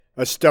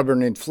A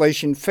stubborn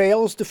inflation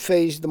fails to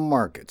phase the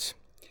markets.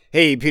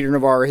 Hey, Peter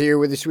Navarro here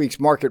with this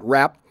week's market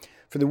wrap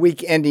for the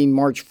week ending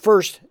March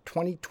 1st,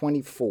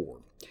 2024.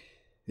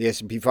 The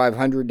S&P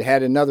 500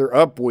 had another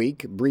up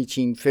week,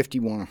 breaching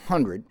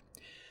 5,100.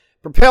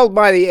 Propelled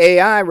by the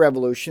AI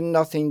revolution,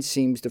 nothing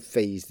seems to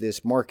phase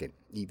this market,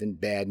 even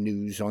bad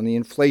news on the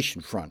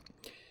inflation front.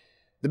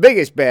 The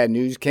biggest bad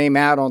news came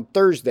out on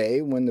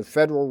Thursday when the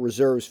Federal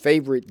Reserve's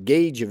favorite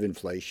gauge of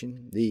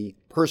inflation, the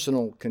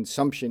Personal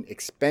Consumption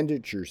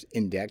Expenditures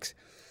Index,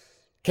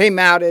 came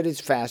out at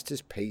its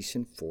fastest pace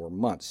in 4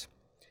 months.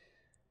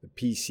 The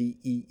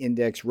PCE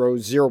index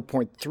rose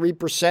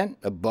 0.3%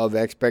 above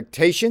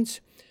expectations.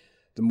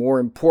 The more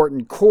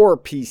important core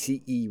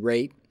PCE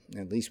rate,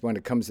 at least when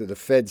it comes to the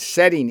Fed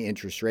setting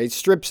interest rates,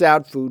 strips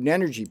out food and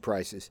energy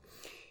prices.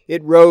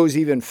 It rose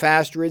even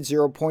faster at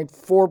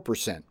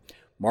 0.4%.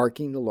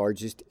 Marking the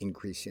largest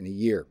increase in a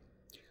year.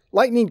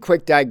 Lightning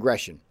quick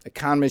digression.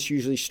 Economists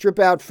usually strip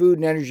out food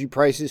and energy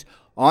prices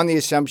on the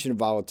assumption of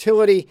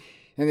volatility,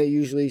 and that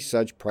usually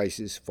such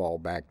prices fall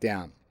back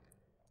down.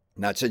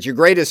 Not such a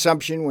great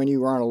assumption when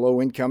you are on a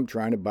low income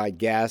trying to buy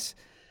gas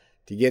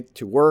to get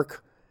to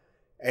work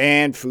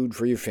and food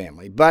for your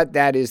family, but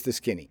that is the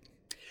skinny.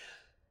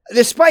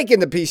 The spike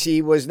in the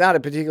PCE was not a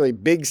particularly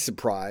big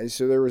surprise,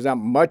 so there was not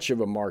much of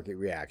a market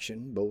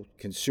reaction. Both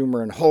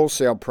consumer and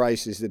wholesale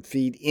prices that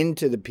feed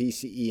into the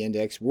PCE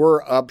index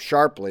were up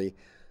sharply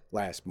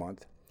last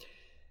month.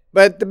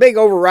 But the big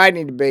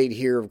overriding debate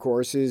here, of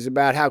course, is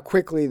about how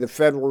quickly the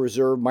Federal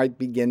Reserve might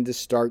begin to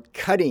start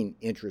cutting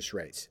interest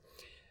rates.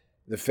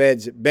 The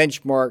Fed's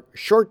benchmark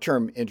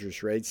short-term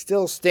interest rate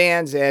still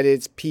stands at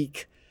its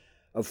peak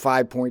of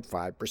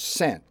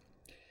 5.5%.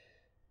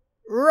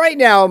 Right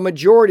now, a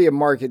majority of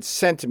market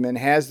sentiment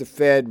has the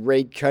Fed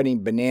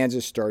rate-cutting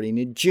bonanza starting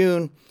in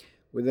June,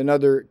 with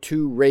another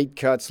 2 rate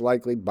cuts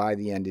likely by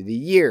the end of the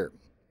year.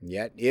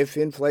 Yet, if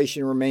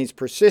inflation remains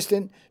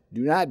persistent,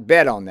 do not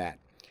bet on that,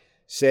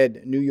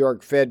 said New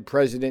York Fed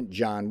President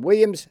John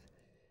Williams.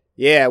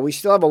 Yeah, we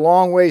still have a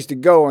long ways to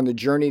go on the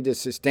journey to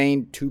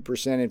sustain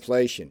 2%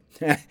 inflation.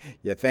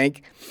 You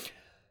think?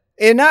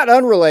 In not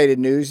unrelated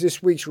news,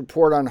 this week's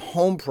report on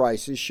home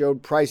prices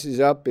showed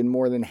prices up in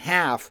more than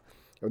half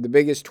of the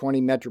biggest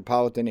 20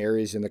 metropolitan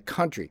areas in the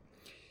country.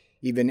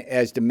 Even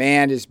as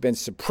demand has been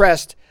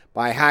suppressed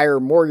by higher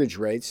mortgage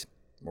rates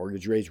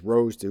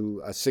rose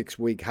to a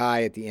 6-week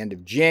high at the end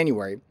of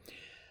January,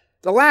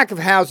 the lack of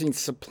housing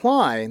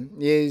supply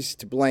is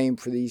to blame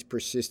for these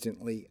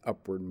persistently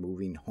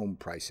upward-moving home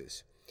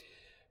prices.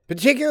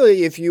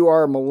 Particularly if you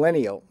are a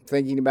millennial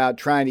thinking about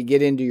trying to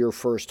get into your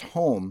first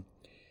home,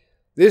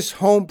 this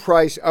home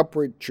price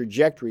upward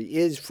trajectory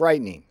is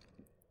frightening.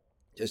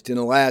 Just in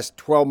the last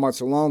 12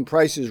 months alone,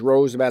 prices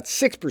rose about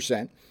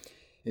 6%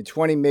 in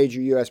 20 major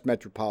U.S.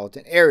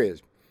 metropolitan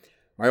areas.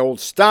 My old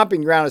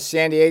stomping ground of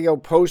San Diego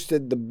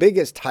posted the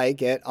biggest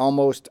hike at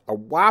almost a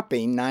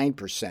whopping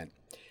 9%.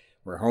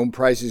 Where home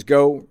prices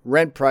go,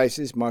 rent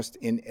prices must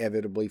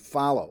inevitably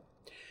follow.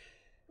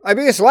 My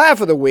biggest laugh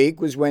of the week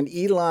was when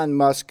Elon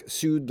Musk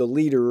sued the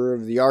leader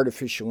of the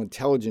artificial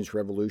intelligence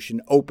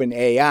revolution,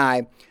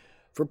 OpenAI,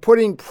 for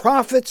putting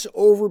profits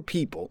over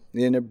people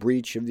in a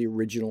breach of the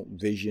original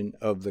vision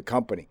of the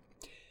company.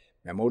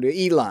 Memo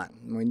to Elon: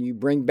 when you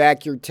bring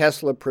back your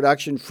Tesla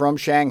production from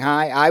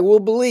Shanghai, I will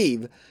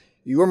believe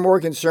you are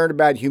more concerned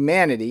about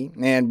humanity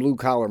and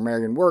blue-collar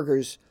American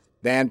workers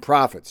than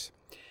profits.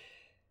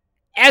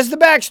 As the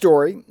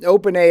backstory,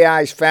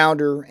 OpenAI's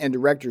founder and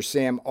director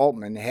Sam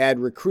Altman had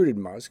recruited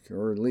Musk,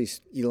 or at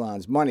least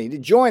Elon's money, to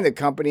join the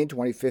company in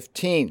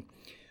 2015.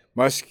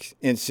 Musk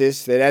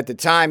insists that at the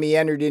time he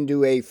entered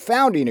into a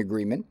founding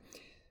agreement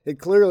that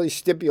clearly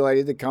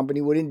stipulated the company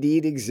would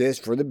indeed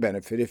exist for the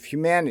benefit of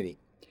humanity.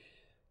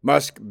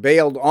 Musk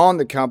bailed on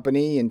the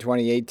company in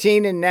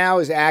 2018 and now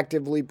is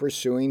actively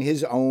pursuing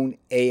his own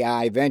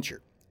AI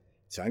venture.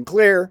 It's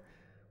unclear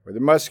whether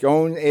Musk's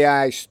own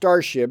AI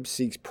starship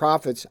seeks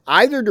profits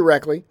either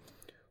directly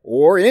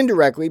or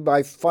indirectly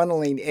by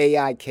funneling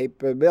AI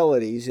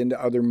capabilities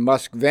into other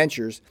Musk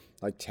ventures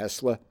like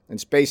Tesla and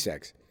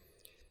SpaceX.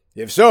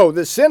 If so,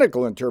 the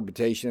cynical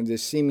interpretation of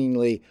this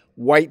seemingly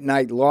white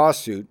knight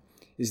lawsuit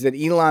is that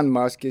Elon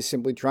Musk is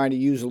simply trying to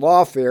use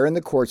lawfare in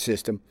the court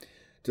system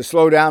to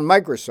slow down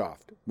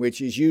Microsoft, which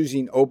is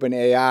using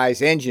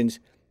OpenAI's engines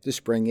to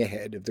spring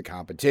ahead of the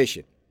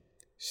competition.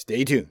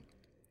 Stay tuned.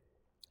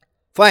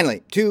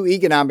 Finally, 2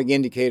 economic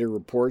indicator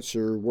reports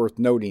are worth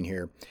noting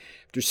here.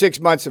 After 6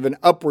 months of an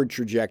upward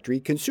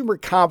trajectory, consumer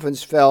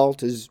confidence fell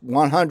to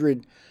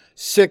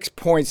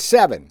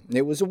 106.7.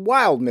 It was a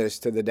wild miss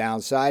to the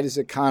downside as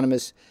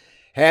economists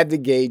had the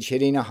gauge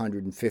hitting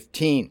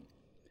 115.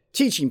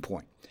 Teaching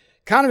point: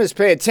 economists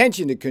pay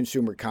attention to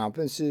consumer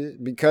confidence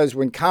because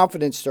when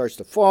confidence starts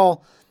to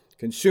fall,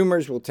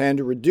 consumers will tend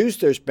to reduce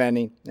their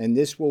spending, and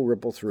this will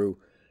ripple through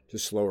to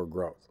slower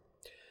growth.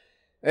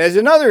 As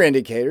another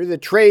indicator, the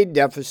trade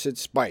deficit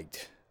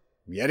spiked.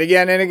 Yet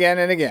again and again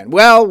and again.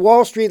 Well,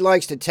 Wall Street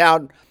likes to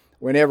tout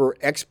whenever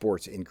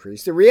exports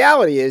increase. The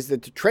reality is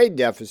that the trade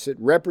deficit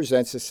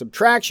represents a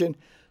subtraction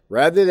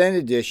rather than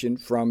addition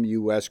from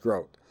U.S.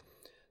 growth.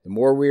 The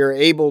more we are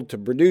able to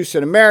produce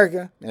in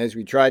America, as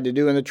we tried to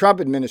do in the Trump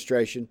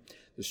administration,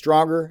 the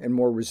stronger and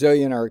more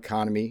resilient our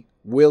economy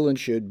will and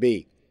should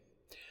be.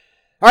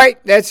 All right,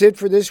 that's it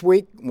for this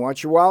week.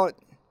 Watch your wallet,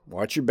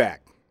 watch your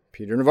back.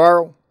 Peter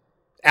Navarro,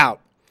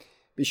 out.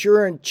 Be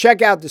sure and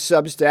check out the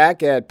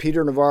Substack at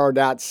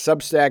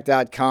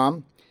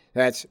peternavarro.substack.com.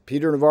 That's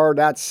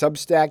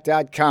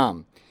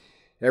peternavarro.substack.com.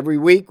 Every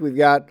week we've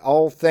got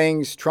all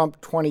things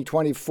Trump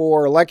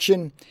 2024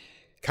 election,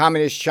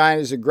 Communist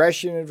China's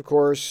aggression, and of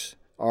course,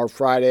 our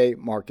Friday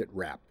market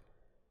wrap.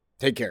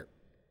 Take care.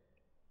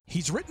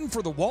 He's written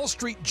for the Wall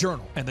Street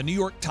Journal and the New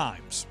York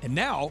Times, and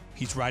now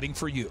he's writing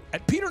for you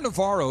at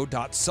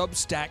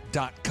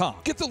peternavarro.substack.com.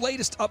 Get the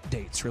latest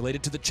updates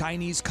related to the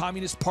Chinese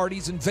Communist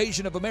Party's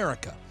invasion of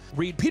America.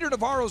 Read Peter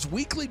Navarro's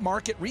weekly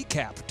market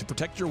recap to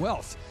protect your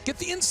wealth. Get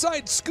the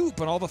inside scoop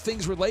on all the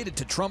things related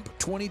to Trump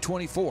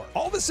 2024.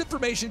 All this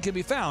information can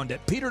be found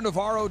at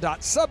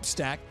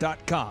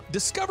peternavarro.substack.com.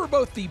 Discover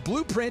both the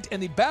blueprint and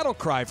the battle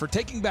cry for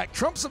taking back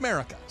Trump's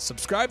America.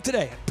 Subscribe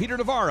today at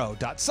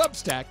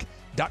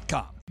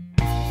peternavarro.substack.com.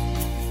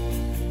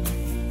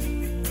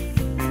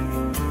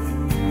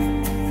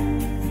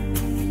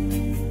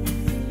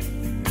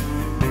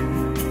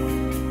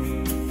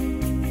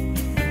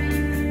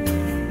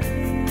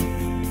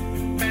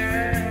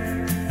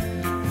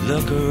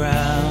 Look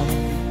around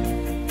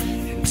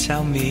and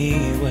tell me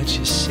what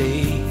you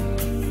see.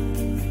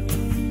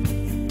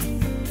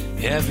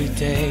 Every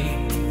day,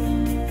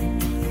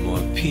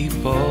 more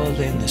people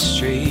in the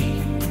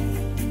street.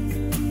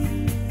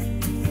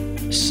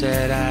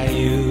 Said I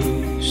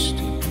used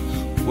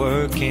to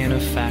work in a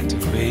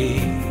factory.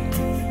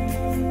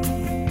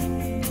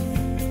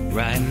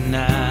 Right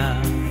now,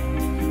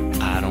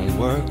 I don't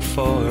work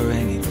for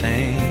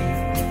anything.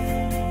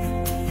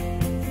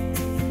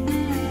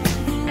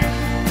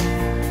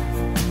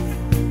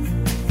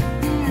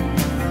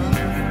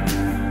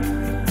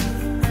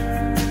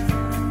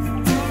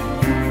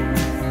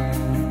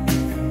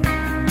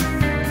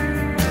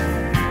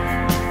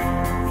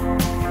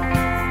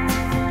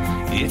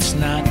 It's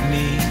not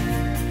me,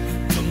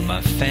 but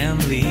my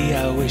family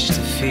I wish to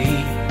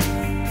feed.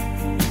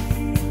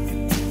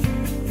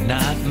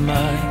 Not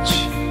much,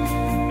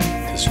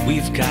 'cause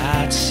we've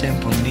got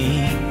simple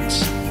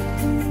needs.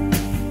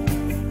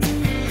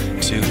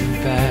 Too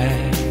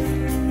bad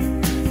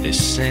they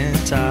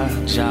sent our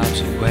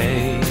jobs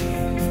away.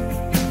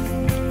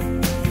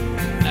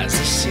 As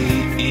the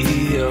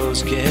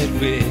CEOs get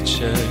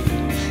richer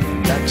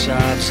and our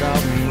jobs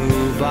all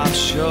move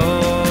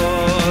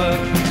offshore,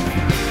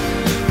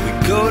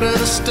 go to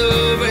the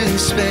store and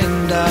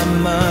spend our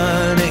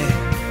money.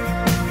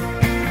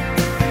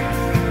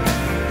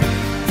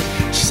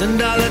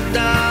 Send all the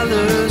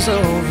dollars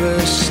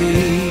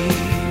overseas.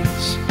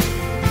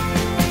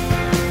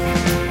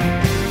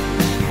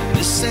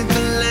 This ain't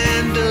the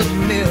land of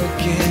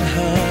milk and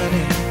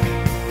honey.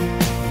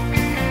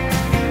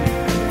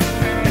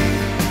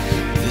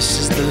 This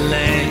is the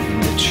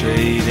land of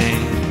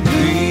trading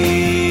greed.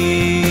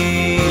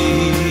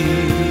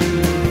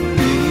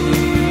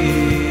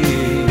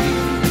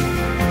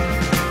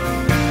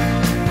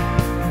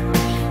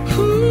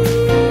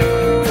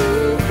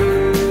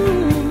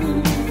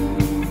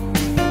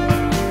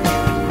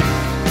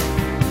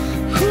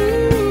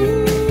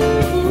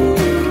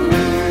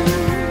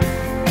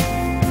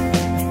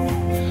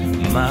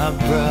 My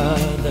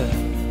brother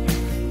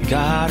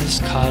got his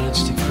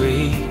college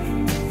degree.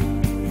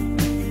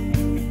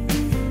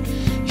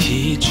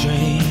 He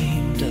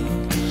dreamed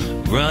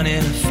of running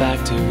a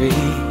factory.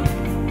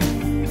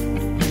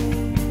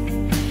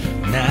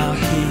 Now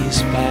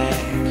he's back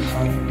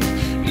home,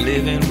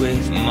 living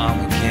with mom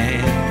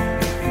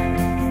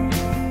again.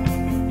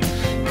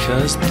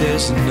 'Cause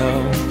there's no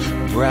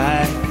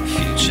bright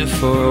future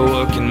for a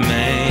working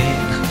man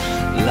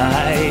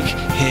like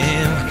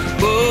him.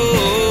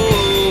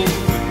 Oh,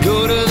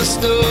 go to the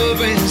store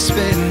and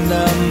spend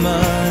our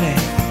money.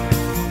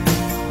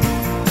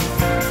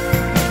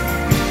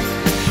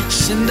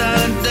 Send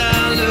our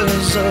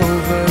dollars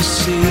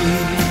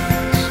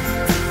overseas.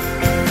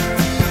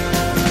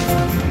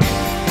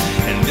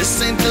 And this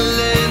ain't the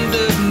land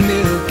of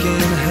milk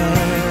and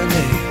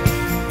honey.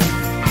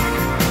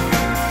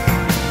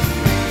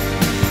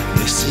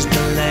 This is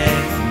the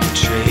land of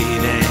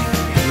trading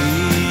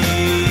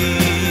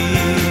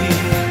greed.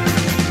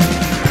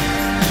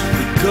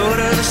 We go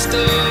to the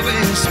store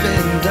and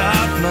spend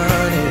our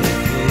money.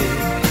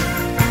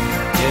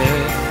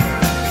 Yeah.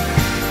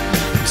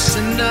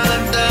 Send our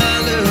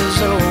dollars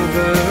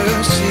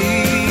overseas.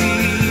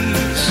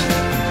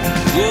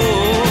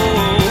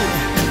 Whoa,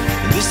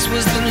 this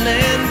was the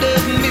land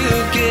of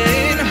milk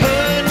and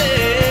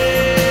honey.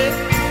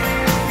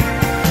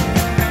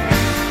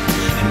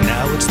 And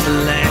now it's the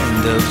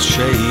land of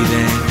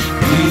trading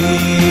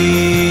greed.